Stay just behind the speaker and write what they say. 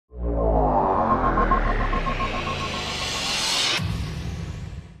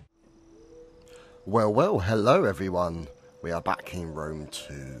Well, hello everyone. We are back in Rome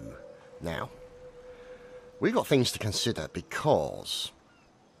 2. Now, we've got things to consider because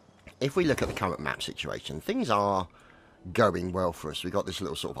if we look at the current map situation, things are going well for us. We've got this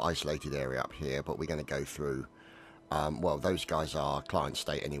little sort of isolated area up here, but we're going to go through, well, those guys are client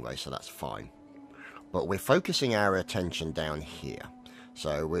state anyway, so that's fine. But we're focusing our attention down here.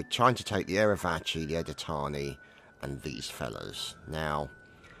 So we're trying to take the Erevaci, the Editani, and these fellows. Now,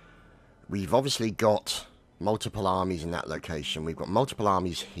 we've obviously got multiple armies in that location. We've got multiple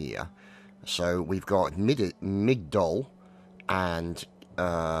armies here. So we've got Migdol and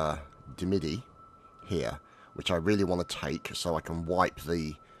Dimidi here, which I really want to take so I can wipe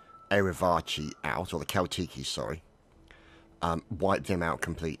the Erevaci out, or the Chadtopia, sorry. Wipe them out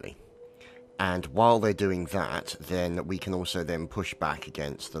completely. And while they're doing that, then we can also then push back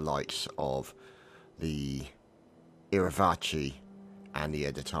against the likes of the Erevaci and the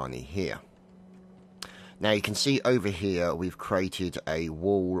Editani here. Now you can see over here we've created a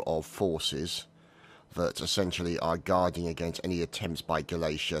wall of forces that essentially are guarding against any attempts by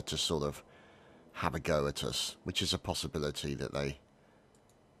Galatia to sort of have a go at us, which is a possibility that they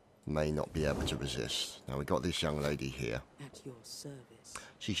may not be able to resist. Now we've got this young lady here. At your service.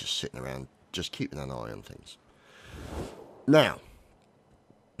 She's just sitting around, just keeping an eye on things. Now,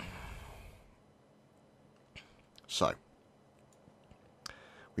 so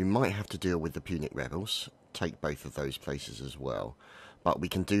we might have to deal with the Punic rebels, take both of those places as well, but we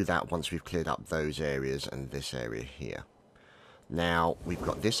can do that once we've cleared up those areas and this area here. Now, we've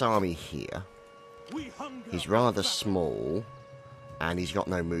got this army here. He's rather small, and he's got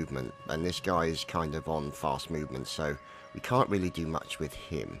no movement, and this guy is kind of on fast movement, so we can't really do much with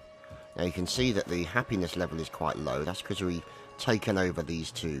him. Now you can see that the happiness level is quite low. That's because we've taken over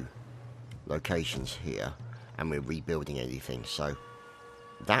these two locations here, and we're rebuilding anything, so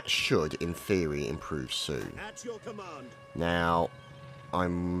that should, in theory, improve soon. At your command. Now,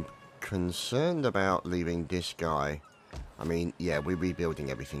 I'm concerned about leaving this guy. I mean, yeah, we're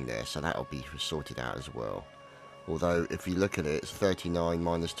rebuilding everything there, so that'll be sorted out as well. Although, if you look at it, it's 39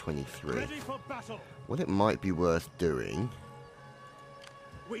 minus 23. Ready for battle. What it might be worth doing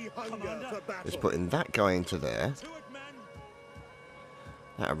We hunger for battle. is putting that guy into there. To it, men.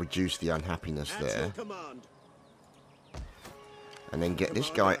 That'll reduce the unhappiness At your there. command. And then get this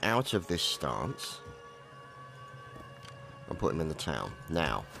guy out of this stance and put him in the town.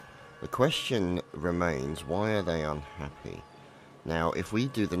 Now, the question remains, why are they unhappy? Now, if we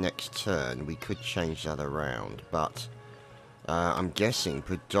do the next turn, we could change that around, but I'm guessing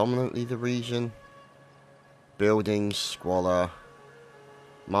predominantly the region. Buildings, squalor,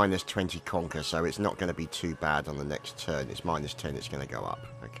 minus 20 conquer, so it's not going to be too bad on the next turn. It's minus 10, it's going to go up.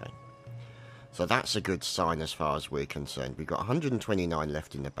 Okay. So that's a good sign as far as we're concerned. We've got 129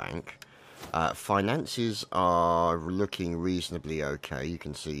 left in the bank. Finances are looking reasonably okay. You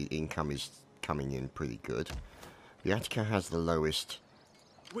can see income is coming in pretty good. The Attica has the lowest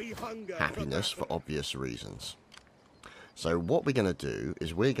We hunger happiness for battle. obvious reasons. So what we're going to do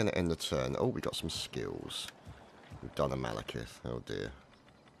is we're going to end the turn. Oh, we got some skills. We've done a Malekith. Oh dear.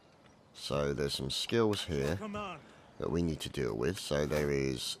 So there's some skills here Command. that we need to deal with. So there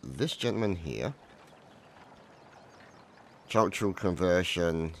is this gentleman here. Cultural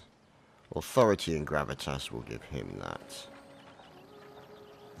conversion, authority and gravitas will give him that.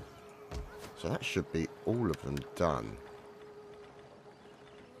 So that should be all of them done.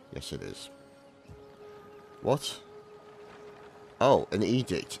 Yes, it is. What? Oh, an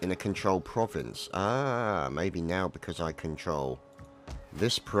edict in a controlled province. Ah, maybe now because I control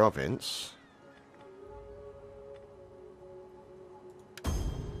this province.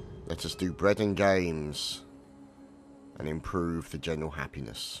 Let us do bread and games and improve the general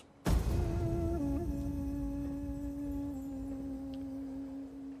happiness.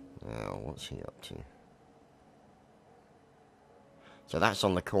 Now, what's he up to? So that's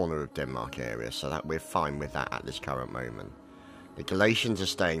on the corner of Denmark area, so that we're fine with that at this current moment. The Galatians are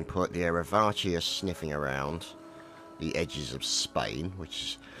staying put, the Erevaci are sniffing around the edges of Spain, which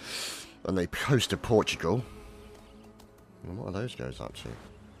is on the coast of Portugal. And what are those guys up to?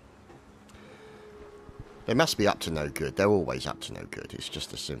 They must be up to no good. They're always up to no good. It's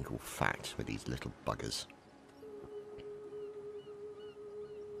just a simple fact with these little buggers.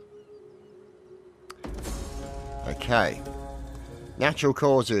 Okay. Natural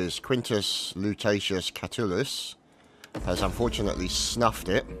causes. Quintus Lutatius Catulus has unfortunately snuffed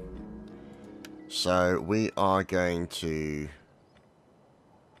it. So we are going to...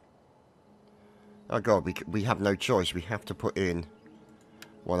 Oh god, we have no choice. We have to put in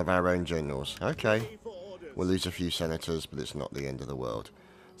one of our own generals. Okay. We'll lose a few senators, but it's not the end of the world.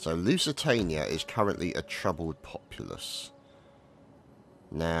 So Lusitania is currently a troubled populace.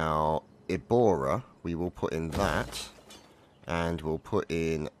 Now, Ibora, we will put in that. And we'll put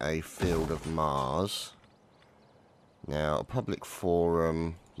in a field of Mars. Now, a public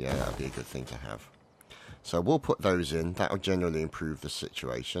forum, yeah, that would be a good thing to have. So we'll put those in. That will generally improve the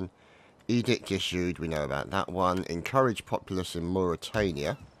situation. Edict issued, we know about that one. Encourage populace in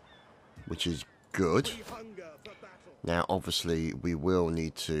Mauritania, which is good. We hunger for battle. Now, obviously, we will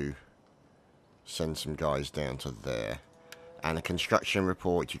need to send some guys down to there. And a construction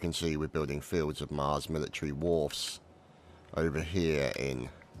report, you can see we're building fields of Mars, military wharfs over here in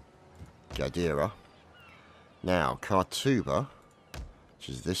Gadira. Now, Chadtopia, which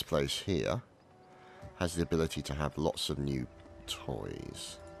is this place here, has the ability to have lots of new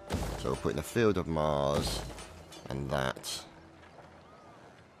toys. So we'll put in a field of Mars and that.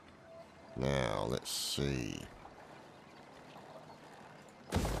 Now, let's see.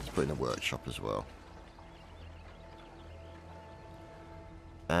 Let's put in a workshop as well.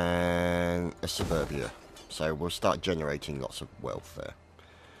 And a suburbia. So we'll start generating lots of wealth there,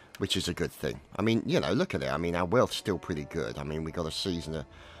 which is a good thing. I mean, you know, look at it. I mean, our wealth's still pretty good. I mean, we got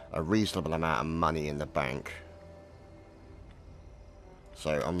a reasonable amount of money in the bank.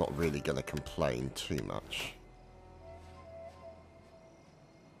 So I'm not really going to complain too much.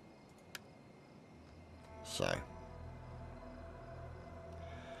 So.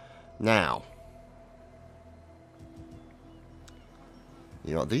 Now.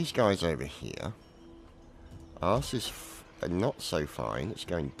 You got these guys over here. Ours is not so fine. It's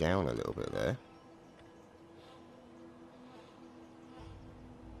going down a little bit there.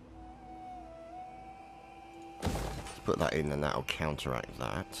 Let's put that in and that'll counteract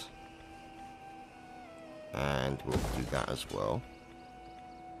that. And we'll do that as well.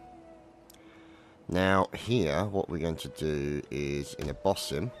 Now here, what we're going to do is, in a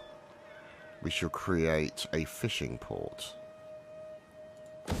Bossim, we shall create a fishing port.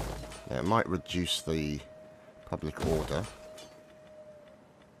 Now it might reduce the public order,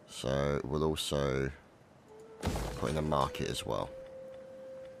 so we'll also put in a market as well.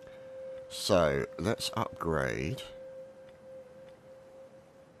 So let's upgrade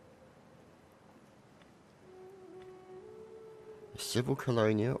a civil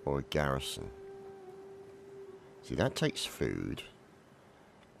colonial or a garrison. See, that takes food,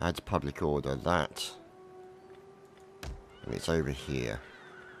 adds public order, that, and it's over here.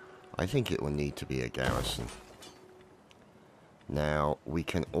 I think it will need to be a garrison. Now, we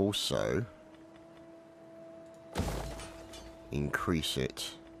can also increase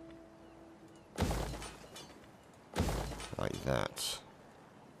it like that.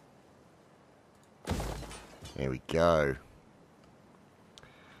 There we go.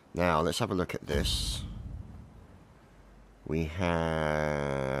 Now, let's have a look at this. We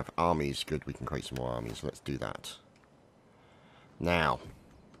have armies. Good, we can create some more armies. Let's do that. Now,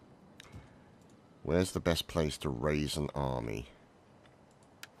 where's the best place to raise an army?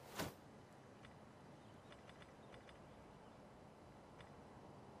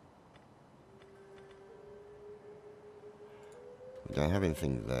 We don't have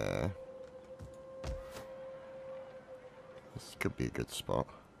anything there. This could be a good spot.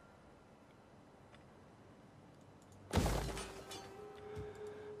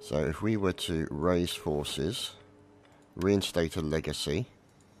 So if we were to raise forces, reinstate a legacy,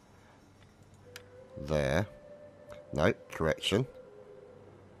 there. No, correction.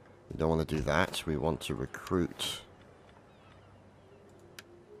 We don't want to do that. We want to recruit.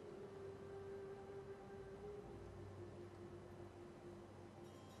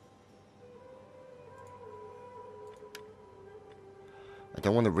 I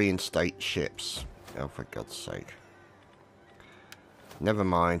don't want to reinstate ships. Oh, for God's sake. Never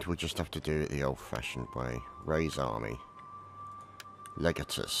mind, we'll just have to do it the old-fashioned way. Raise army.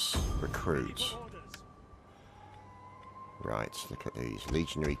 Legatus. Recruit. Right, look at these.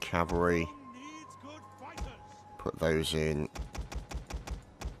 Legionary cavalry. Put those in.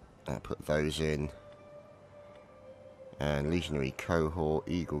 Put those in. And legionary cohort,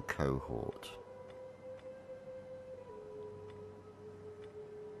 eagle cohort.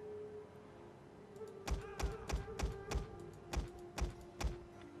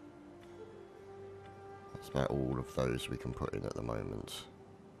 That's about all of those we can put in at the moment.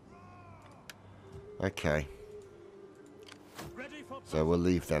 Okay. So we'll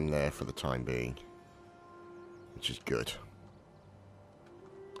leave them there for the time being, which is good.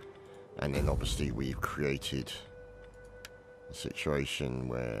 And then obviously we've created a situation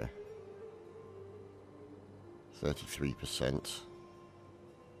where 33%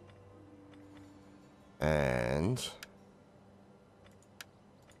 and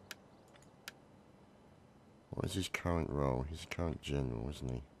What's his current role? He's a current general, isn't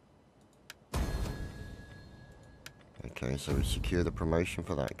he? Okay, so we secure the promotion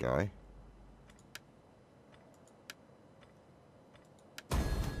for that guy.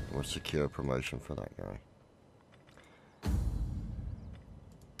 We'll secure a promotion for that guy.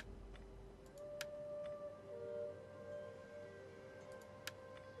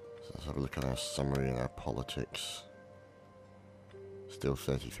 So let's have a look at our summary and our politics. Still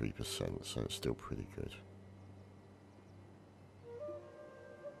 33%, so it's still pretty good.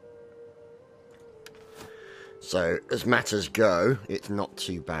 So, as matters go, it's not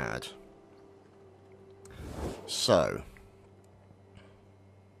too bad. So,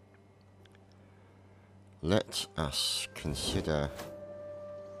 let us consider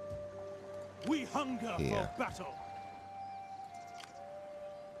We hunger here. for battle.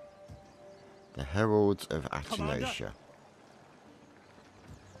 The Heralds of Commander. Atenosia.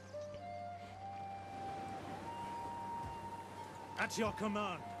 At your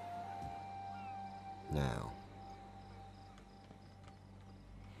command. Now,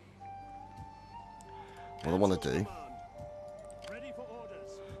 what I want to do, Ready for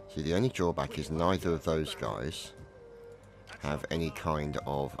orders. see, the only drawback is neither of those guys have any kind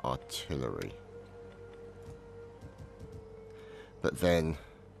of artillery. But then,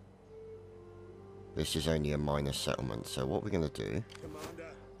 this is only a minor settlement, so what we're going to do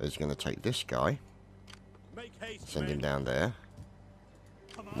Commander, is going to take this guy, make haste. send him men. down there.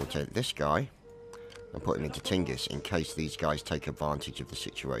 Commander, We'll take this guy and put him into Tingis in case these guys take advantage of the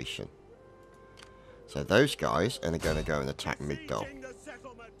situation. So those guys are going to go and attack Migdol. sieging the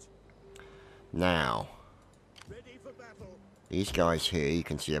settlement. Now, Ready for battle. these guys here, you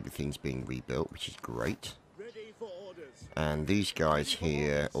can see everything's being rebuilt, which is great. Ready for orders. And these guys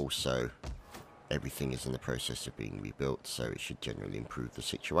here also, everything is in the process of being rebuilt, so it should generally improve the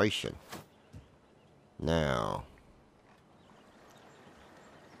situation. Now,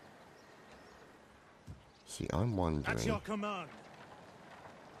 see, I'm At your wondering command.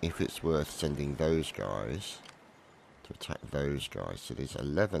 if it's worth sending those guys to attack those guys. So there's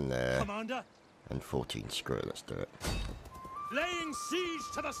 11 there Commander, and 14. Screw it, let's do it. laying siege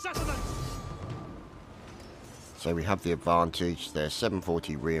to the settlement. So we have the advantage. They're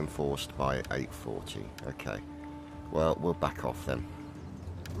 740 reinforced by 840. Okay. Well, we'll back off then.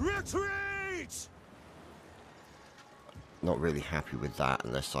 Retreat! Not really happy with that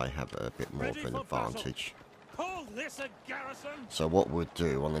unless I have a bit more of Ready an for battle. advantage. Call this a garrison. So what we'll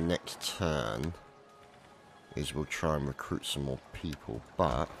do on the next turn is we'll try and recruit some more people.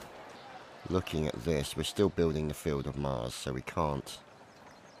 But looking at this, we're still building the field of Mars, so we can't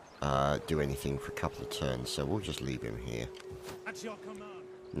do anything for a couple of turns. So we'll just leave him here. At your command.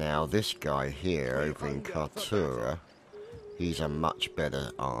 Now this guy here We over in hunger for Chadtopia, he's a much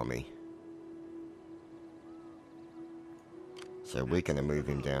better army. So we're going to move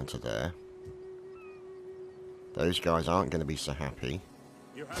him down to there. Those guys aren't going to be so happy,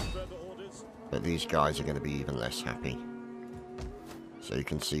 You have further orders? but these guys are going to be even less happy. So you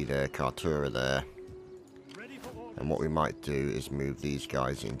can see there, Chadtopia there. Ready for orders. And what we might do is move these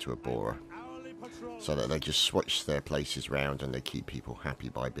guys into Abora, Hourly patrol. so that they just switch their places round and they keep people happy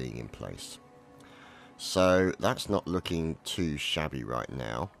by being in place. So that's not looking too shabby right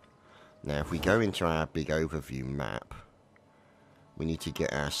now. Now if we go into our big overview map, we need to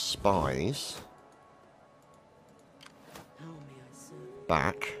get our spies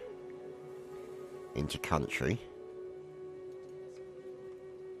back into country.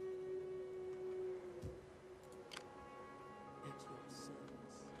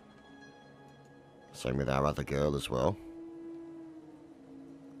 Same with our other girl as well.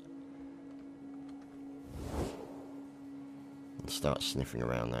 And start sniffing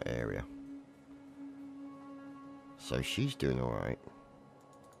around that area. So she's doing alright.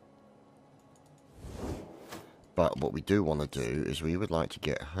 But what we do want to do is we would like to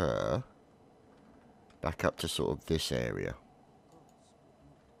get her back up to sort of this area.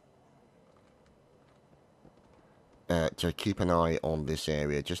 To keep an eye on this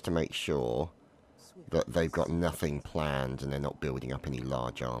area just to make sure that they've got nothing planned and they're not building up any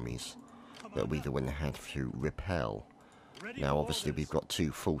large armies that we then have to repel. Ready Now for obviously orders. we've got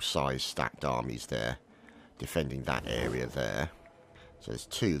two full-size stacked armies there defending that area there. So there's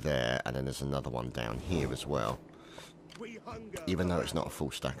two there and then there's another one down here as well, We hunger even for though it's not a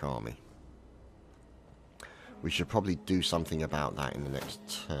full stack army. We should probably do something about that in the next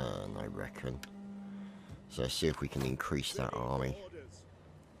turn, I reckon. So see if we can increase that army. orders.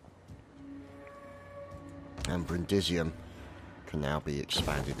 And Brundisium can now be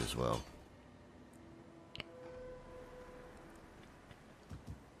expanded as well.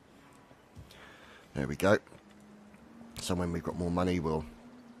 There we go. So when we've got more money, we'll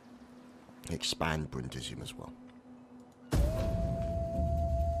expand Brundisium as well.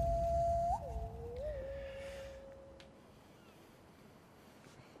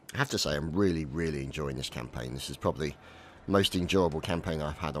 I have to say, I'm really, really enjoying this campaign. This is probably the most enjoyable campaign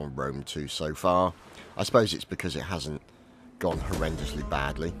I've had on Rome 2 so far. I suppose it's because it hasn't gone horrendously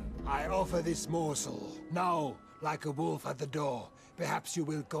badly. I offer this morsel. Now, like a wolf at the door, perhaps you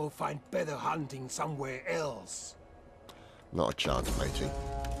will go find better hunting somewhere else. Not a chance, matey.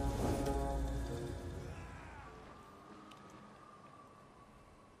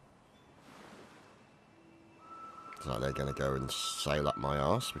 So they're going to go and sail up my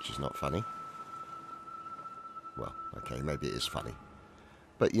arse, which is not funny. Well, okay, maybe it is funny.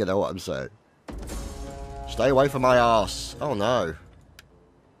 But you know what I'm saying. Stay away from my arse. Oh no.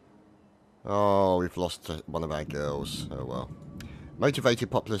 Oh, we've lost one of our girls. Oh well. Motivated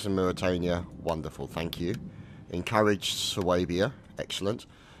populace in Mauritania. Wonderful, thank you. Encouraged Suabia. Excellent.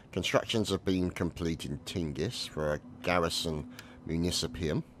 Constructions have been completed in Tingis for a garrison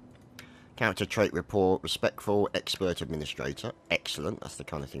municipium. Character trait report. Respectful. Expert administrator. Excellent. That's the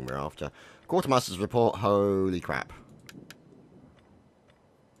kind of thing we're after. Quartermaster's report. Holy crap.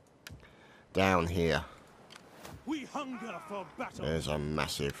 Down here. We hunger for battle. There's a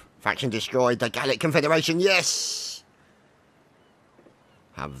massive faction destroyed. The Gallic Confederation. Yes.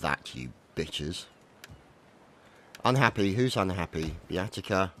 Have that, you bitches. Unhappy. Who's unhappy?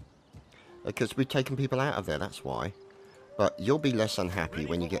 Beatica. Because we've taken people out of there. That's why. But you'll be less unhappy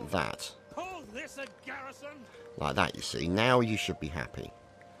when you get that. Call this a garrison? Like that, you see. Now you should be happy.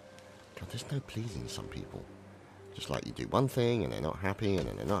 God, there's no pleasing some people. Just like you do one thing, and they're not happy, and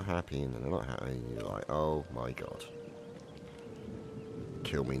then they're not happy, and then they're not happy, and you're like, oh my god.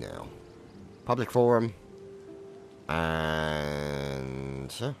 Kill me now. Public forum.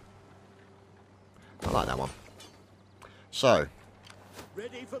 And... I like that one. So,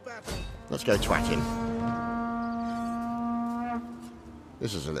 Ready for battle. let's go twat him.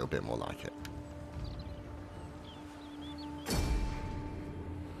 This is a little bit more like it.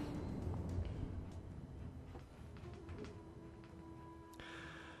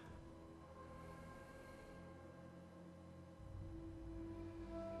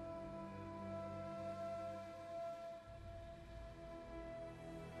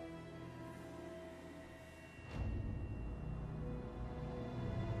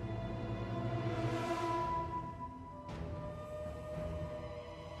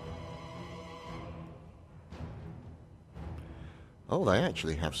 Oh, they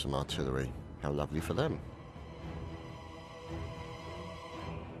actually have some artillery. How lovely for them.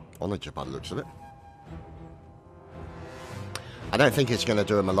 Onager by the looks of it. I don't think it's going to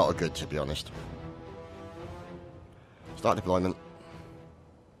do them a lot of good, to be honest. Start deployment.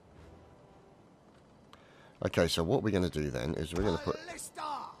 Okay, so what we're going to do then is we're going to put...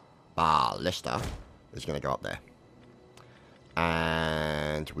 Lister is going to go up there.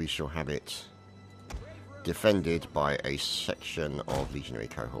 And we shall have it defended by a section of legionary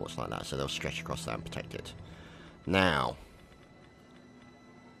cohorts like that, so they'll stretch across that and protect it. Now,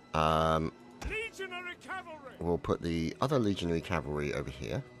 Legionary cavalry. we'll put the other legionary cavalry over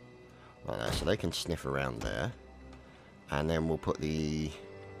here, like that, so they can sniff around there, and then we'll put the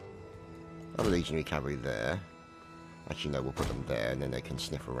other legionary cavalry there. Actually, no, we'll put them there, and then they can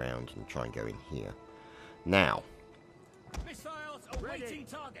sniff around and try and go in here. Now, Missiles awaiting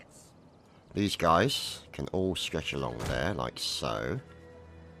targets. these guys can all stretch along there, like so.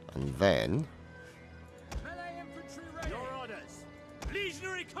 And then... Melee infantry ready. Your orders.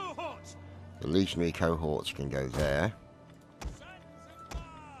 Legionary cohort. the legionary cohorts can go there.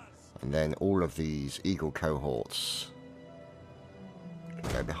 And then all of these eagle cohorts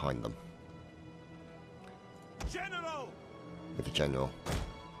can go behind them. General. With the general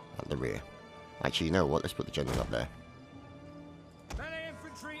at the rear. Actually, you know what? Let's put the general up there. Melee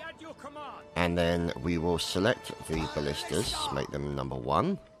infantry at your command. And then we will select the ballistas, make them number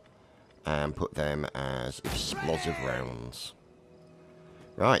 1, and put them as explosive rounds.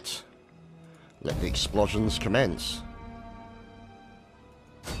 Right. Let the explosions commence.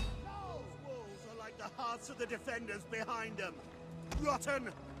 Those walls are like the hearts of the defenders behind them. Rotten,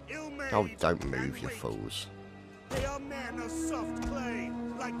 ill-made. Oh, don't move, and you weak. fools. They are men of soft clay,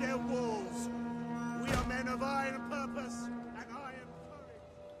 like their walls. We are men of iron purpose and iron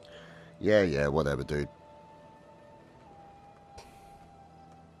courage. Yeah, whatever, dude.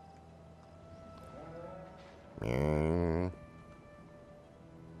 Yeah.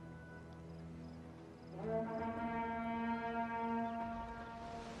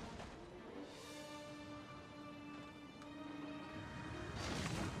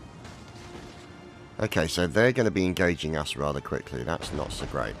 Okay, so they're going to be engaging us rather quickly. That's not so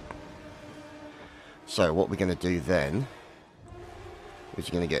great. So what we're going to do then is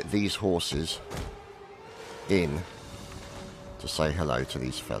we're going to get these horses in to say hello to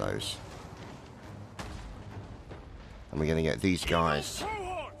these fellows. And we're going to get these guys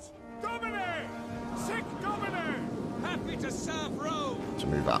to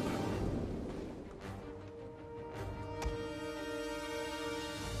move up.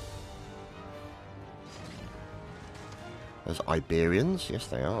 There's Iberians? Yes,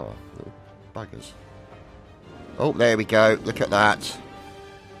 they are. Little buggers. Oh, there we go. Look at that.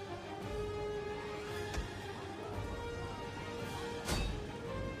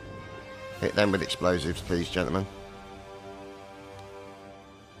 Hit them with explosives, please, gentlemen.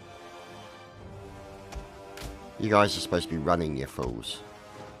 You guys are supposed to be running, you fools.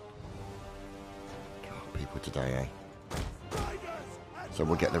 God, people today, eh? So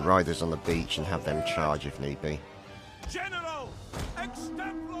we'll get the riders on the beach and have them charge if need be. General,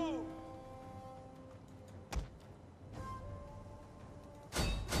 extemplo.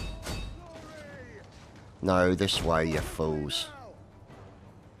 No, this way, you fools.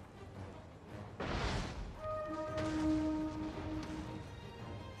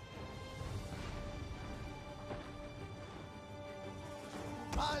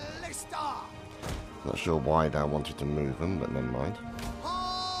 Ballista. Not sure why they wanted to move them, but never mind.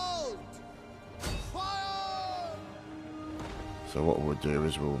 Hold. Fire. So what we'll do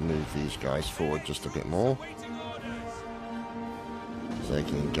is we'll move these guys forward just a bit more, so they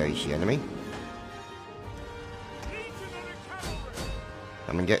can engage the enemy.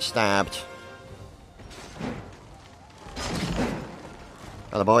 Come and get stabbed.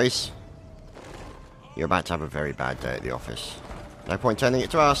 Hello, boys. You're about to have a very bad day at the office. No point turning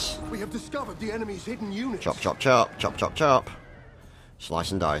it to us. We have discovered the enemy's hidden units. Chop, chop, chop, chop, chop, chop.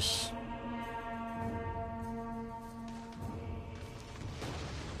 Slice and dice.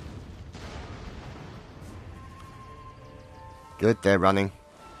 Good, they're running.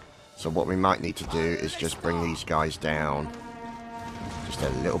 So what we might need to do is just bring these guys down just a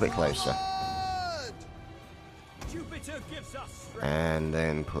little bit closer. And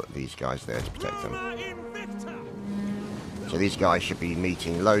then put these guys there to protect them. So these guys should be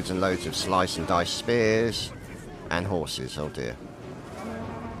meeting loads and loads of slice and dice spears and horses. Oh dear.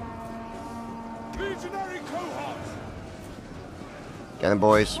 Get them,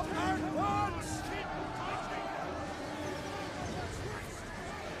 boys.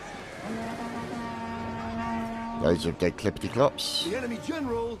 Loads of dead clippity-clops. The enemy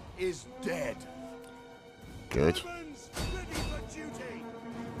general is dead. Good.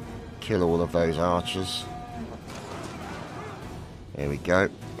 Kill all of those archers. There we go.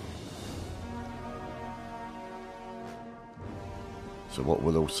 So what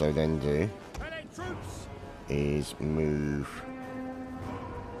we'll also then do is move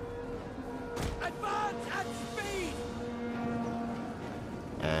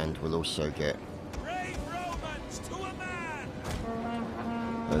and we'll also get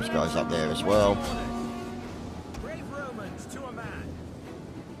those guys up there as well.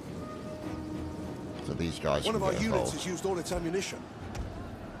 So these guys One can of our get units involved. has used all its ammunition.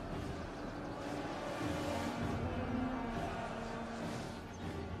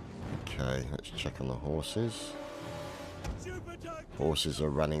 Okay, let's check on the horses. Horses are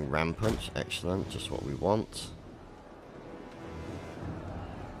running rampant. Excellent, just what we want.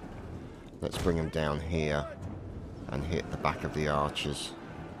 Let's bring them down here and hit the back of the archers.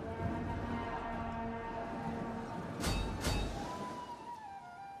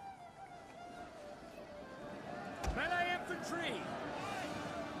 Melee infantry!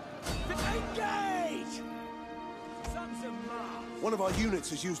 Engage! Sons of Mars! One of our units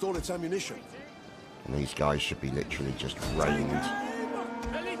has used all its ammunition. And these guys should be literally just rained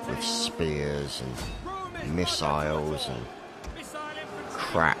with spears and missiles and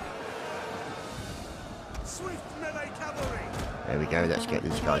crap. Swift melee cavalry! There we go, let's get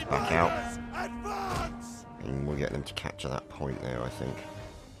these guys back out. Advance! And we'll get them to capture that point there, I think.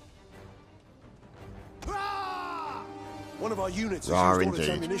 One of our units has Rar used all its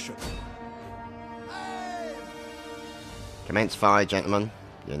indeed. ammunition. Commence fire, gentlemen.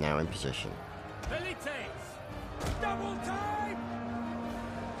 You're now in position. Velites! Double time!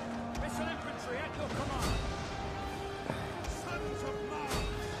 Missile infantry at your command! Sons of Mars!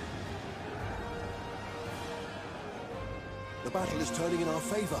 The battle is turning in our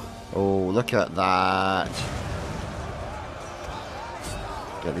favor. Oh, look at that.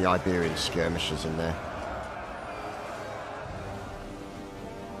 Get the Iberian skirmishers in there.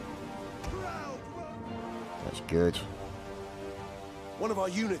 That's good. One of our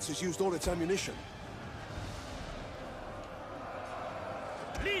units has used all its ammunition.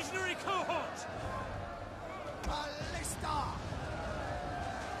 Legionary cohort! Ballista!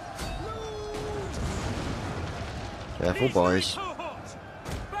 Careful, boys. Cohort!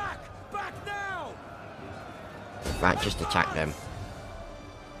 Back! Back now! In fact, just attack them.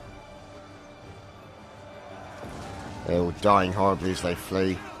 They're all dying horribly as they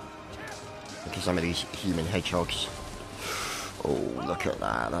flee. Look at some of these human hedgehogs. Oh, look at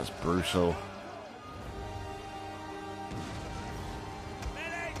that. That's brutal.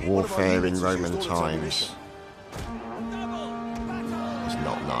 Warfare in Roman times is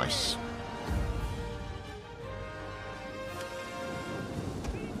not nice.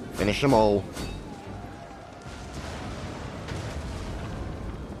 Finish them all.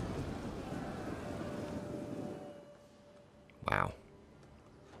 Wow.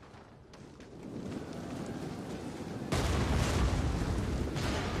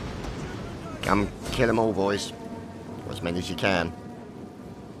 Come kill them all, boys. Or as many as you can.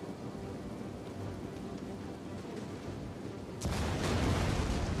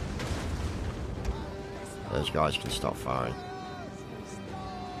 Those guys can stop firing.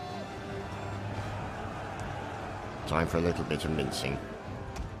 Time for a little bit of mincing.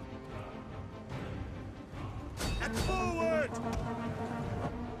 And forward!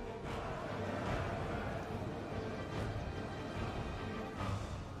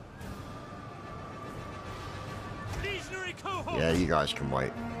 Legionary cohort! Yeah, you guys can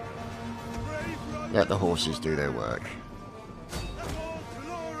wait. Let the horses do their work.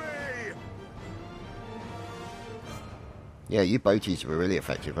 Glory! Yeah, you boaties were really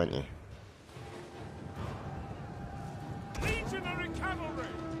effective, weren't you? Legionary cavalry!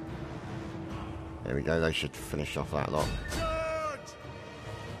 There we go, they should finish off that lot. Charge!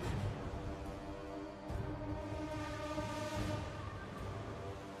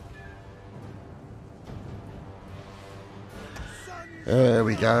 There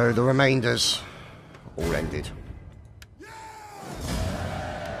we go, the remainders all ended.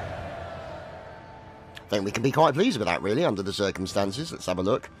 I think we can be quite pleased with that, really, under the circumstances. Let's have a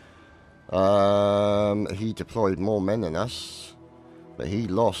look. He deployed more men than us, but he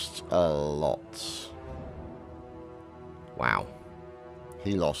lost a lot. Wow.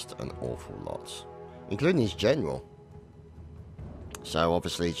 He lost an awful lot, including his general. So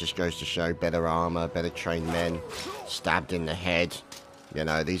obviously it just goes to show better armour, better trained men, stabbed in the head. You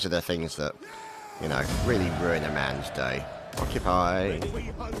know, these are the things that, you know, really ruin a man's day. Occupy. We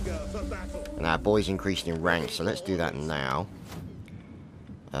hunger for battle. And our boy's increasing in rank, so let's do that now.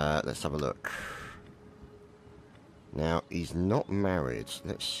 Let's have a look. Now, he's not married.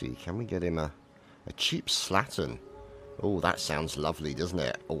 Let's see, can we get him a cheap slattern? Oh, that sounds lovely, doesn't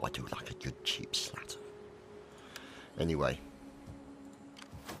it? Oh, I do like a good cheap slattern. Anyway.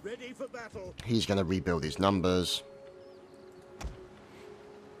 Ready for battle. He's going to rebuild his numbers.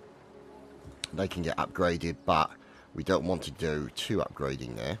 They can get upgraded, but we don't want to do too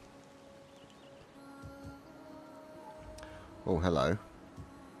upgrading there. Oh, hello.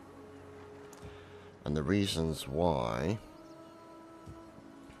 And the reasons why...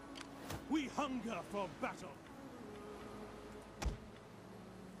 We hunger for battle.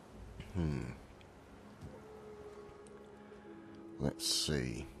 Let's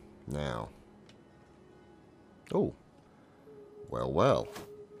see. Now. Oh. Well, well.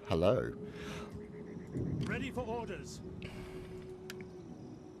 Hello. Ready for orders.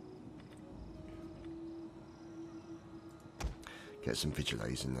 Get some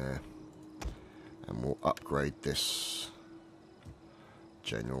vigilants in there. And we'll upgrade this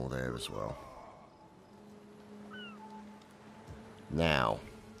general there as well. Now.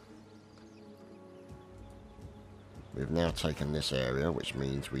 We've now taken this area, which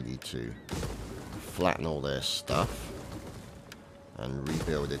means we need to flatten all their stuff and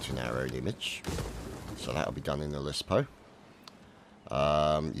rebuild it in our own image. So that'll be done in the Lispo.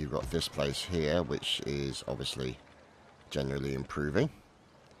 You've got this place here, which is obviously generally improving.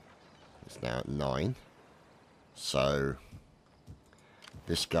 It's now at 9. So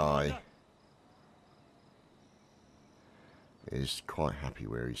this guy is quite happy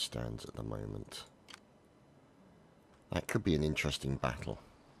where he stands at the moment. That could be an interesting battle.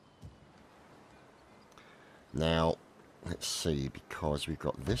 Now, let's see, because we've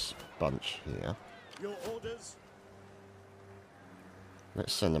got this bunch here. Your orders.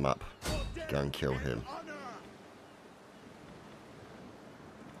 Let's send him up. Go and kill him. Honor.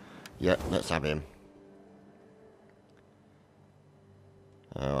 Yep, let's have him.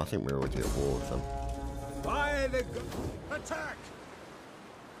 Oh, I think we're already at war with them. By the attack.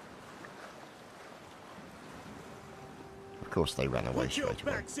 Of course they ran away Put your straight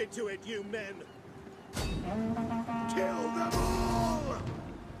away. backs into it, you men. Kill them all.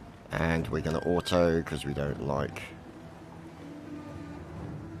 And we're going to auto because we don't like...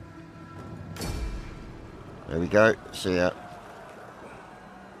 There we go. See ya.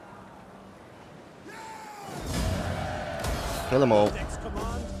 Kill them all.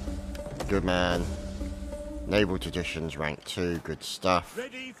 Good man. Naval Traditions rank 2. Good stuff.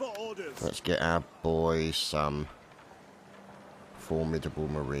 Ready for orders. Let's get our boys some formidable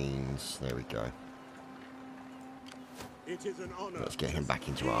Marines. There we go. It is an honor. Let's get him back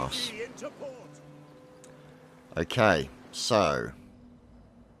into arse. Into port. Okay, so...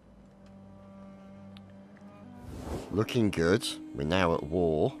 Looking good. We're now at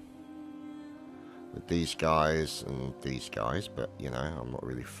war with these guys and these guys, but, you know, I'm not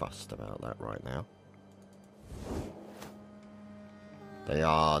really fussed about that right now. They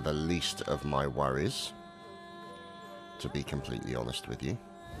are the least of my worries, to be completely honest with you.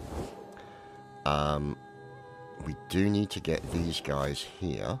 We do need to get these guys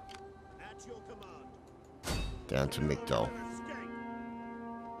here At your command. down to Migdol.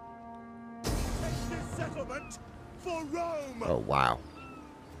 Take this settlement for Rome. Oh, wow.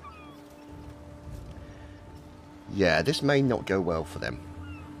 Yeah, this may not go well for them.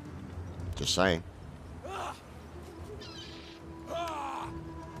 Just saying.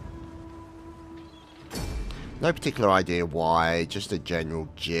 No particular idea why, just a general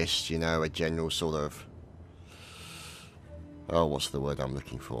gist, you know, a general sort of... Oh, what's the word I'm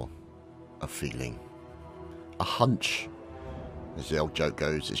looking for? A feeling. A hunch. As the old joke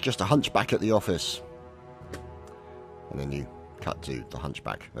goes, it's just a hunchback at the office. And then you cut to the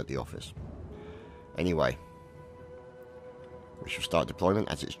hunchback at the office. Anyway. We shall start deployment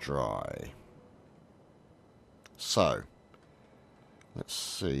as it's dry. So. Let's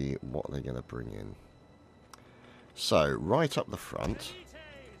see what they're going to bring in. So, right up the front,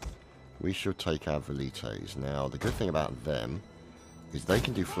 we shall take our Velites. Now, the good thing about them is they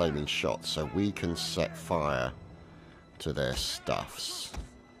can do flaming shots, so we can set fire to their stuffs.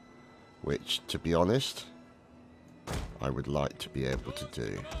 Which, to be honest, I would like to be able to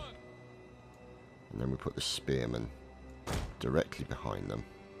do. And then we put the spearmen directly behind them.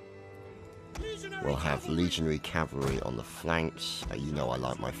 We'll have legionary cavalry on the flanks. You know I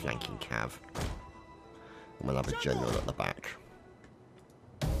like my flanking cav. And we'll have a general at the back.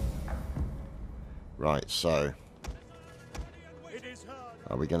 Right, so...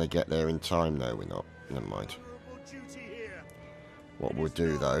 Are we going to get there in time? No, we're not. Never mind. What we'll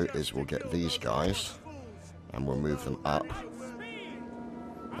do, though, is we'll get these guys, and we'll move them up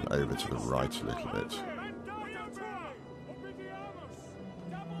and over to the right a little bit.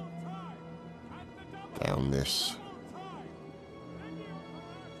 Down this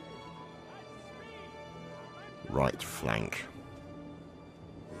right flank.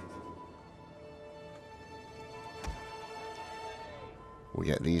 We'll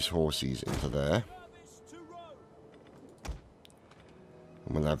get these horses into there.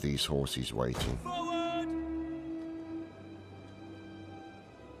 And we'll have these horses waiting.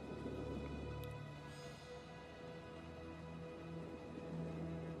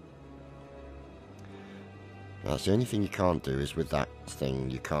 Now, the only thing you can't do is with that thing,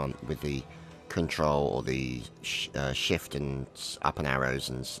 you can't, with the control or the shift and up and arrows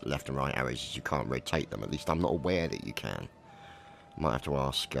and left and right arrows, you can't rotate them. At least I'm not aware that you can. Might have to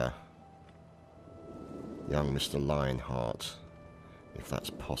ask young Mr. Lionheart if that's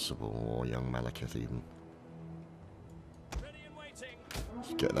possible, or young Malekith even.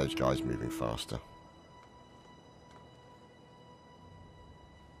 Let's get those guys moving faster.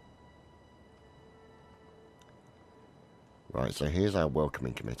 Right, so here's our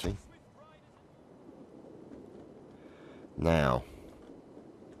welcoming committee. Now,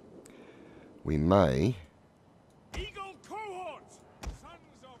 we may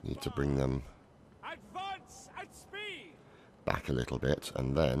need to bring them back a little bit,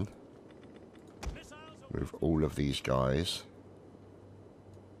 and then move all of these guys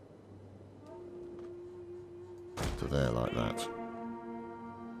to there like that.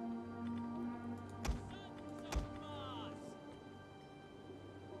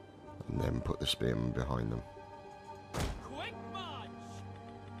 And then put the spearmen behind them.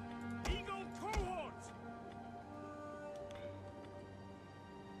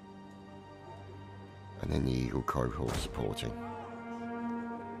 And then the Eagle cohort supporting.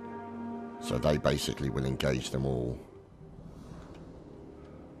 So they basically will engage them all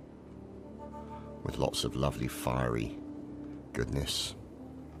with lots of lovely fiery goodness.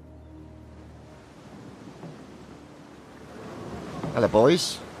 Hello,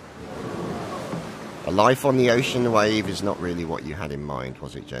 boys. A life on the ocean wave is not really what you had in mind,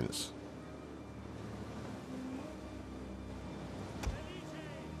 was it, gents?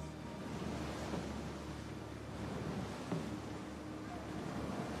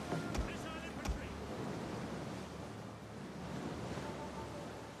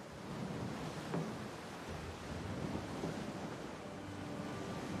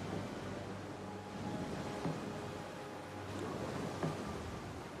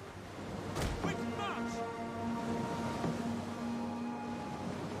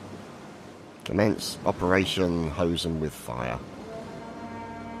 Commence Operation Hose 'em with Fire.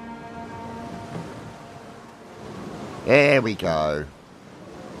 There we go.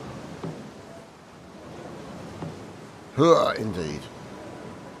 Huh, indeed.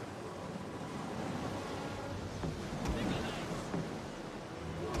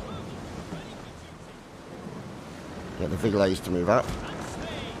 Get the Vigilades to move up.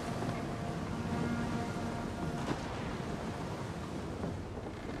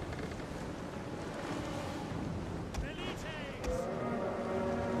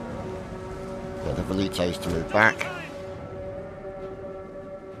 Get the Velites to move back.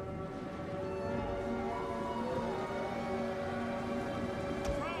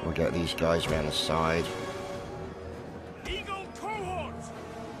 We'll get these guys around the side. Eagle cohorts!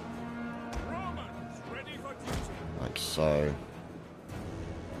 Romans ready for duty. Like so.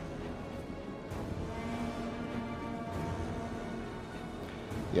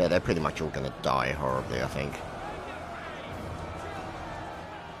 Yeah, they're pretty much all going to die horribly, I think.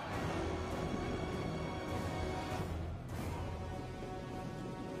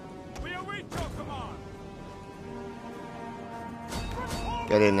 We await your command.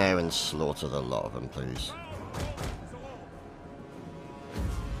 Get in there and slaughter the lot of them, please.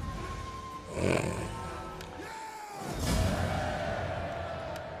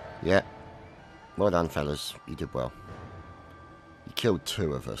 Yeah. Well done, fellas. You did well. You killed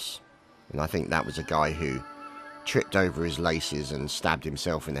 2 of us. And I think that was a guy who tripped over his laces and stabbed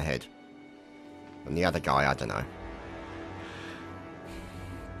himself in the head. And the other guy, I don't know.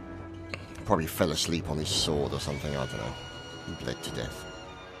 Probably fell asleep on his sword or something, I don't know. He bled to death.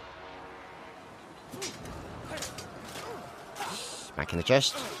 Smack in the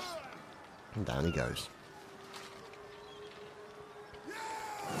chest. And down he goes.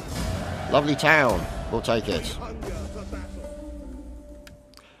 Lovely town. We'll take it.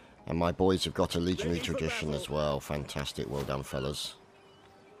 And my boys have got a legionary tradition as well. Fantastic. Well done, fellas.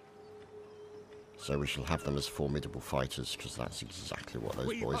 So we shall have them as formidable fighters, because that's exactly what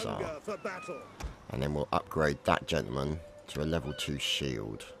those boys are. And then we'll upgrade that gentleman to a level 2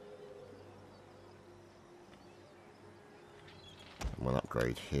 shield. And we'll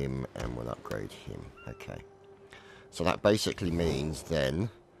upgrade him, and we'll upgrade him. Okay. So that basically means then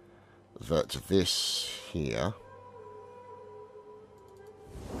that this here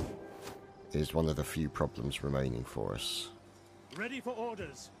is one of the few problems remaining for us. Ready for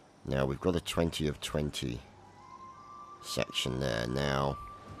orders. Now, we've got a 20 of 20 section there. Now,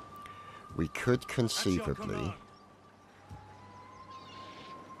 we could conceivably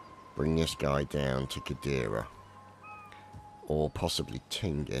bring this guy down to Gadira, or possibly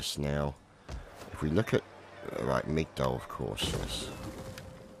Tingis. Now, if we look at... right, Migdol, of course, yes.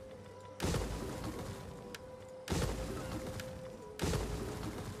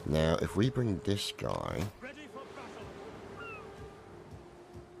 Now, if we bring this guy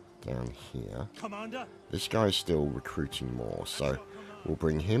down here, Commander. This guy's still recruiting more, so we'll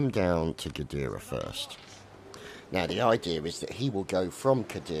bring him down to Gadira first. Now, the idea is that he will go from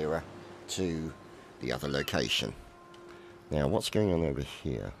Gadira to the other location. Now, what's going on over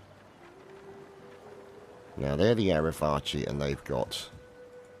here? Now, they're the Aravachi, and they've got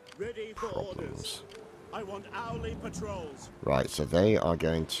problems. I want hourly patrols. Right, so they are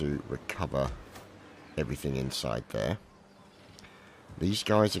going to recover everything inside there. These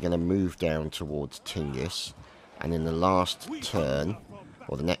guys are going to move down towards Tingis, and in the last turn,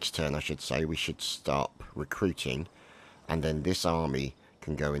 or the next turn I should say, we should stop recruiting, and then this army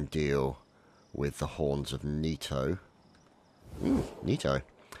can go and deal with the horns of Nito. Nito.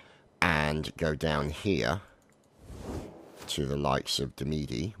 And go down here to the likes of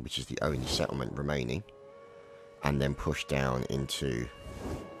Demidi, which is the only settlement remaining, and then push down into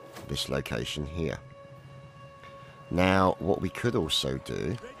this location here. Now, what we could also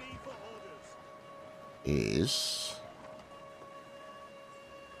do is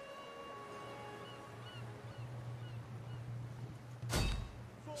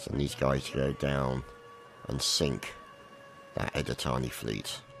send these guys to go down and sink that Edatani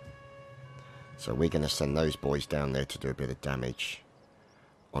fleet. So we're going to send those boys down there to do a bit of damage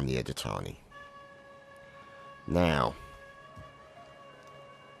on the Edatani. Now,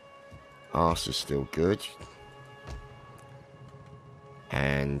 Ars is still good.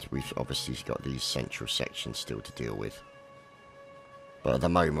 And we've obviously got these central sections still to deal with. But at the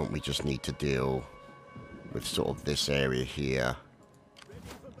moment we just need to deal with sort of this area here.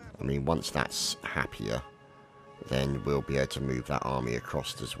 I mean, once that's happier, then we'll be able to move that army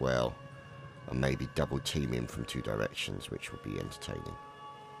across as well. And maybe double team him from 2 directions, which will be entertaining.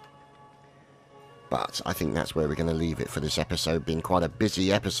 But I think that's where we're going to leave it for this episode. Been quite a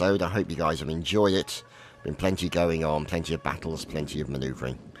busy episode. I hope you guys have enjoyed it. Been plenty going on, plenty of battles, plenty of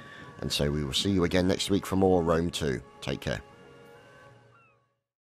manoeuvring. And so we will see you again next week for more Rome 2. Take care.